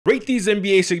these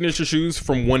NBA signature shoes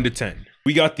from 1 to 10.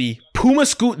 We got the Puma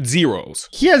Scoot Zeros.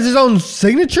 He has his own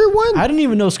signature one? I didn't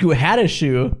even know Scoot had a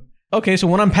shoe. Okay, so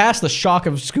when I'm past the shock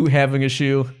of Scoot having a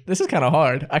shoe, this is kind of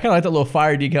hard. I kind of like that little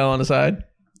fire decal on the side.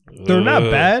 They're not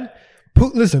bad.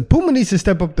 Listen, Puma needs to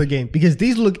step up their game because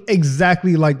these look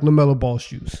exactly like LaMelo Ball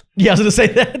shoes. Yeah, I was going to say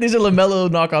that. These are LaMelo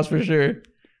knockoffs for sure.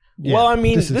 Yeah, well, I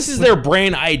mean, this is their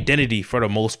brand identity for the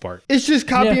most part. It's just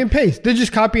copy and paste. They're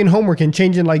just copying homework and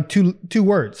changing like two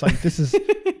words. Like this is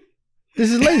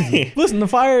lazy. Listen, the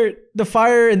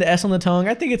fire and the S on the tongue,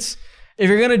 I think it's, if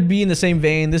you're going to be in the same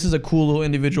vein, this is a cool little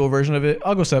individual version of it.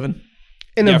 I'll go 7.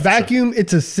 In a vacuum,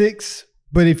 it's a 6.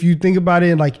 But if you think about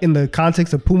it like in the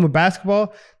context of Puma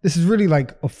basketball, this is really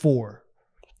like a 4.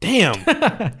 Damn.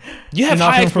 You have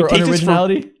high expectations for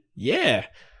originality? Yeah.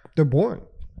 They're boring.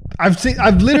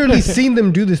 I've literally seen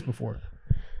them do this before.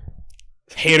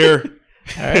 Hater.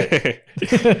 All right.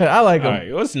 I like them. All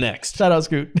right, what's next? Shout out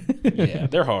Scoot. Yeah,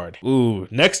 they're hard. Ooh,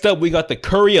 next up we got the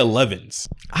Curry 11s.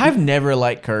 I've never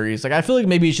liked Currys. Like I feel like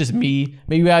maybe it's just me.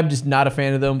 Maybe I'm just not a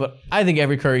fan of them, but I think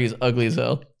every Curry is ugly as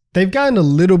hell. They've gotten a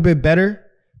little bit better,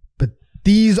 but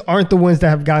these aren't the ones that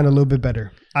have gotten a little bit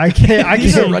better.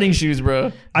 These are running shoes,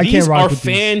 bro. These are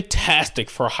fantastic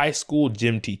for high school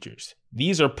gym teachers.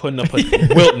 These are putting up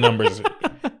wilt numbers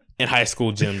in high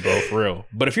school gym, bro, for real.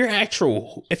 But if you're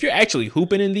actually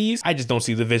hooping in these, I just don't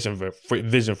see the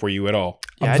vision for you at all.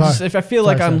 Yeah, I feel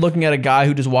like I'm looking at a guy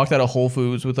who just walked out of Whole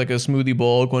Foods with like a smoothie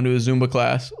bowl going to a Zumba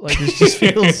class. Like this just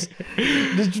feels,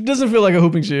 this doesn't feel like a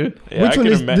hooping shoe. Yeah, which one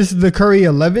is this? Is the Curry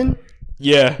 11?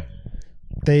 Yeah.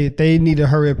 They need to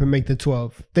hurry up and make the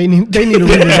 12. They need to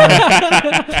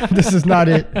redesign. This is not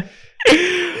it.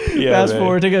 Yeah, fast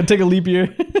forward, take a leap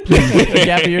year, a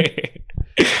gap year.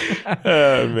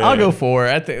 I'll go 4.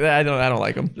 I don't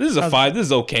like them. This is a 5. This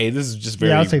is okay. This is just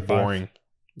very boring. 5.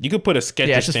 You could put a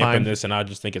Skechers stamp in this, and I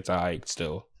just think it's alright.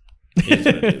 Still,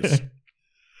 it is.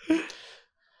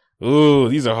 Ooh,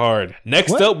 these are hard.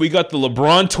 Next up, we got the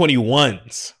LeBron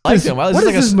 21s. I like them.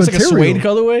 It's like a suede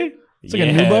colorway. It's like a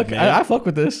nubuck. I fuck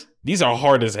with this. These are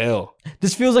hard as hell.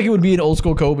 This feels like it would be an old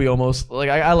school Kobe almost. Like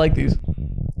I like these.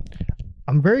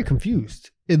 I'm very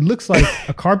confused. It looks like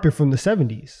a carpet from the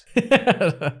 70s.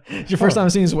 It's your first time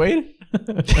seeing suede?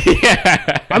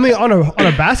 Yeah. I mean, on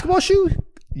a basketball shoe?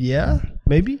 Yeah,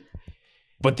 maybe.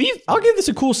 But these, I'll give this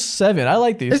a cool 7. I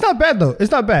like these. It's not bad though.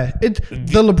 It's not bad.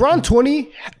 The LeBron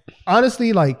 20,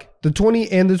 honestly, like the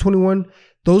 20 and the 21,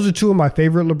 those are two of my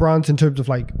favorite LeBrons in terms of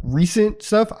like recent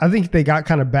stuff. I think they got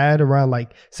kind of bad around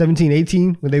like 17,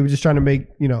 18 when they were just trying to make,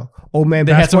 old man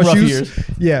basketball shoes. Years.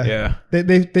 Yeah.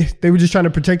 They were just trying to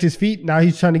protect his feet. Now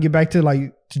he's trying to get back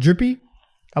to drippy.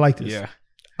 I like this. Yeah.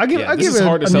 I give it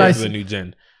hard to sell nice for the new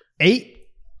gen. 8.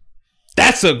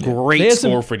 That's a great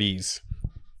score for these.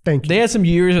 Thank you. They had some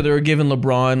years where they were giving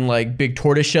LeBron like big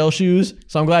tortoiseshell shoes.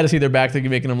 So I'm glad to see they're back to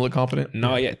making him look confident.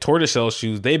 No, yeah, tortoiseshell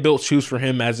shoes. They built shoes for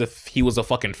him as if he was a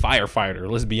fucking firefighter.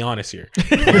 Let's be honest here.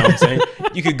 You know what I'm saying?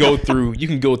 You can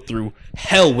go through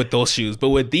hell with those shoes. But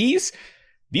with these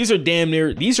are damn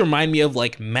near, these remind me of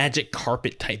like magic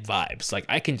carpet type vibes. Like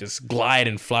I can just glide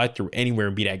and fly through anywhere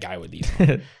and be that guy with these.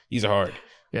 These are hard.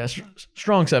 Yeah,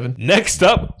 strong 7. Next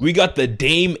up, we got the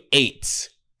Dame 8s.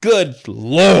 Good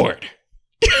Lord.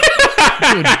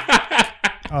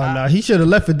 Oh no, he should have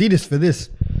left Adidas for this.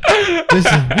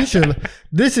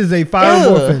 This is a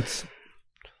fireable offense.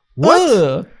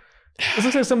 What? This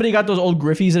looks like somebody got those old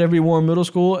Griffies that everybody wore in middle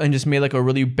school and just made like a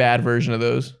really bad version of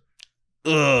those.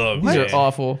 Ugh, these are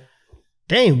awful.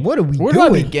 Dang, what are we doing? Where do I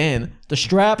begin? The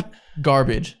strap,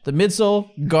 garbage. The midsole,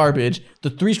 garbage.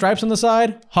 The 3 stripes on the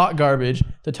side, hot garbage.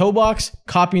 The toe box,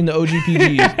 copying the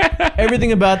OGPGs.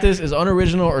 Everything about this is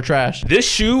unoriginal or trash. This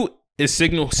shoe is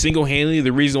single-handedly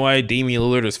the reason why Damian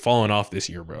Lillard is falling off this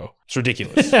year, bro. It's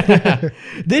ridiculous.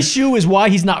 This shoe is why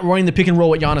he's not running the pick and roll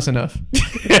with Giannis enough.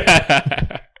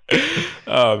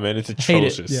 Oh man, it's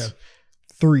atrocious. It. Yeah.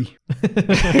 3.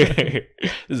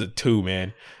 This is a 2,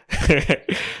 man.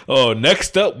 Oh,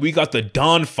 next up we got the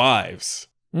Don 5s.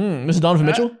 This is Donovan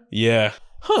Mitchell? Yeah.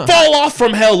 Huh. Fall off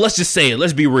from hell. Let's just say it.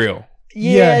 Let's be real.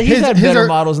 Yeah, he's had better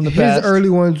models in the past. His early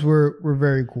ones were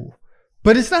very cool.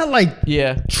 But it's not like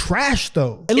trash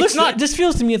though. It looks not. This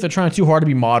feels to me if they're trying too hard to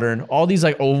be modern. All these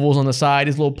like ovals on the side,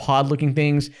 these little pod looking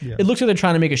things. Yeah. It looks like they're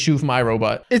trying to make a shoe from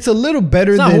iRobot. It's a little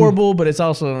better. It's not horrible, but it's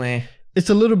also It's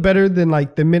a little better than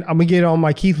like I'm gonna get it on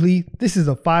my Keith Lee. This is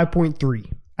a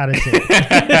 5.3 out of 10.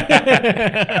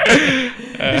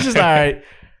 It's just all right.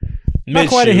 Not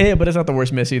quite a hit, but it's not the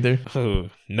worst miss either.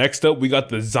 Next up, we got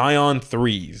the Zion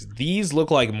 3s. These look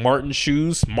like Martian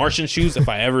shoes if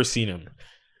I ever seen them.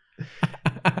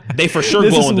 They for sure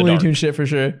This is glow some in the Looney dark. Tunes shit for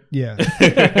sure. Yeah.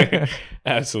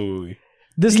 Absolutely.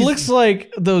 This looks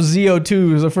like those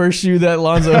ZO2s, the first shoe that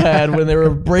Lonzo had when they were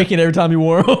breaking every time he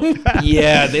wore them.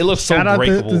 Yeah, they look so Shout out to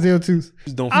breakable. Z02s.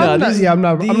 Just don't I'm feel-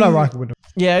 not, I'm not rocking with them.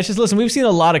 Yeah, it's just listen. We've seen a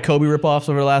lot of Kobe ripoffs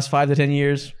over the last 5 to 10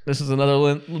 years. This is another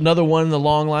one in the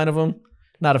long line of them.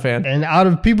 Not a fan. And out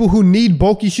of people who need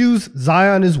bulky shoes,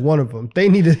 Zion is one of them. They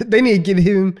need to get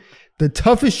him the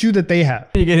toughest shoe that they have.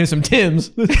 You get him some Tims.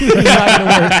 This is not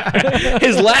gonna work.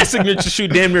 His last signature shoe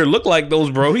damn near looked like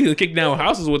those, bro. He could kick down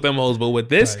houses with them hoes, but with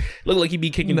this, look like he'd be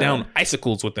kicking down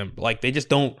icicles with them. Like they just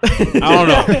don't. I don't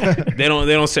know.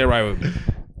 They don't sit right with me.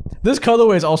 This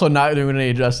colorway is also not doing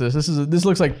any justice. This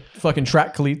looks like fucking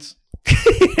track cleats.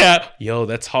 Yeah, yo,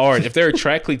 that's hard. If there were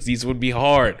track cleats, these would be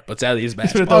hard. But sadly, it's Throw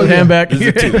basketball. his hand back.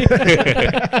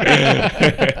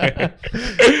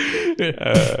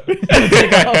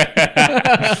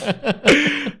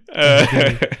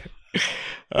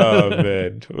 Oh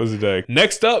man, what was it like?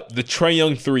 Next up, the Trae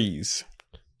Young threes.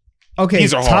 Okay,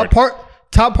 These are top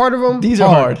part of them. These are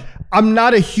hard. I'm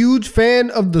not a huge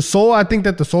fan of the sole. I think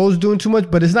that the sole is doing too much,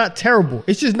 but it's not terrible.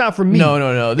 It's just not for me.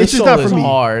 No. This It's just sole not is for me.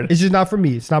 hard. It's just not for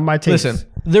me. It's not my taste. Listen,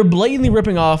 they're blatantly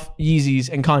ripping off Yeezys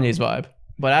and Kanye's vibe,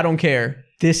 but I don't care.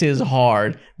 This is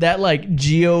hard. That like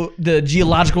the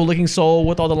geological looking sole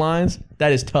with all the lines,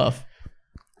 that is tough.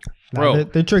 Bro.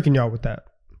 They're tricking y'all with that.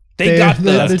 They got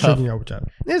They're the tricking y'all with that.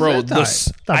 bro. It's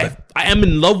all right. I am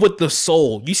in love with the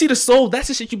soul. You see the soul? That's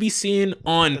the shit you be seeing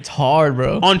on It's hard,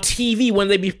 bro. TV when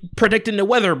they be predicting the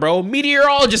weather, bro.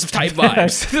 Meteorologist type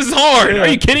vibes. This is hard. Are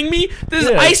you kidding me? This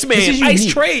is Iceman, This is Ice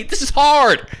unique. Trade. This is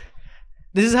hard.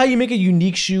 This is how you make a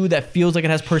unique shoe that feels like it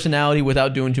has personality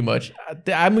without doing too much.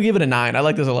 I'm gonna give it a 9. I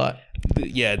like this a lot.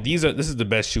 Yeah, this is the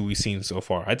best shoe we've seen so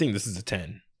far. I think this is a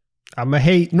 10. I'm a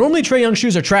hate. Normally Trae Young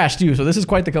shoes are trash too, so this is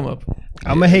quite the come up.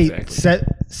 I'm a hate. exactly. Set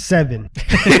 7.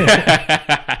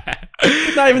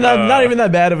 Not even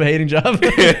that bad of a hating job.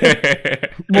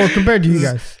 Well, compared to you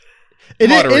guys, it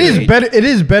Moderate is hate. better. It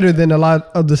is better than a lot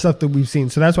of the stuff that we've seen.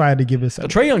 So that's why I had to give it a The 7.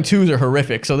 Trae Young 2s are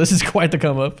horrific, so this is quite the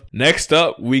come up. Next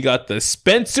up, we got the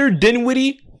Spencer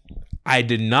Dinwiddie. I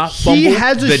did not He fumble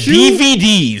has a the shoe?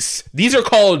 DVDs. These are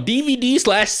called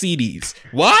DVD/CDs.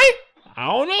 Why? I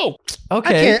don't know.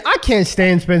 Okay. I can't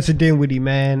stand Spencer Dinwiddie,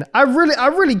 man. I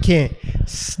really can't.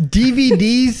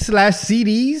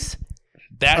 DVDs/CDs.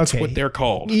 That's Okay. what they're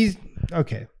called. He's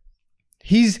okay.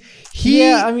 He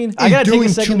Yeah, I mean, I is gotta take a doing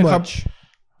second too to much.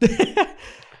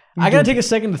 I gotta take a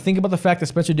second to think about the fact that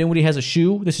Spencer Dinwiddie has a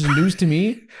shoe. This is news to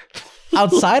me.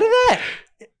 Outside of that,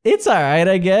 it's all right,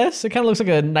 I guess. It kind of looks like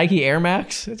a Nike Air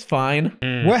Max. It's fine.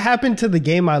 What happened to the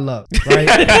game I love? Right?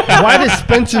 Why does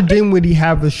Spencer Dinwiddie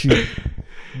have a shoe?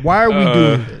 Why are we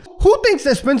doing this? Who thinks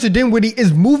that Spencer Dinwiddie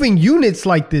is moving units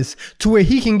like this to where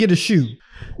he can get a shoe?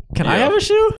 Can I have a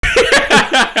shoe?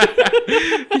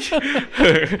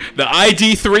 The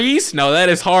IG3s? No, that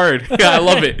is hard. I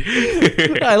love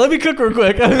it. All right, let me cook real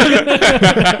quick.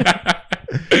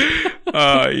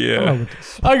 Yeah.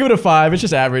 I'll give it a 5. It's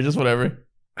just average. It's whatever.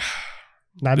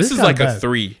 Now, This is not like a bad.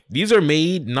 3. These are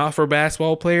made not for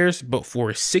basketball players, but for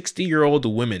 60-year-old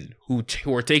women who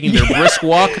are taking their brisk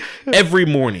walk every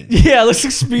morning. Yeah, it looks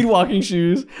like speed walking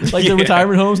shoes. Like the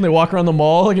retirement homes and they walk around the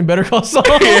mall like in Better Call Saul.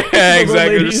 Yeah, Those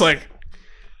exactly. ladies. Just like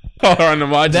on the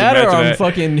mod. that or I'm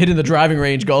fucking hitting the driving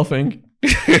range golfing.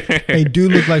 They do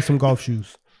look like some golf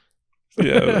shoes.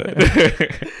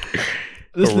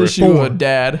 This shoe a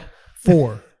dad.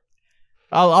 4.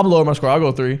 I'll lower my score. I'll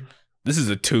go 3. This is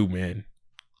a 2, man.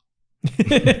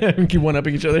 Keep one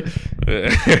upping each other.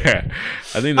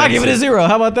 I think I'll give it a 0.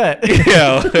 How about that?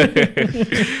 Yeah.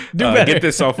 Do better. Get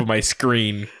this off of my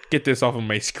screen. Get this off of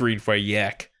my screen for a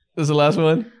yak. This is the last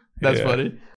one. That's Yeah. funny.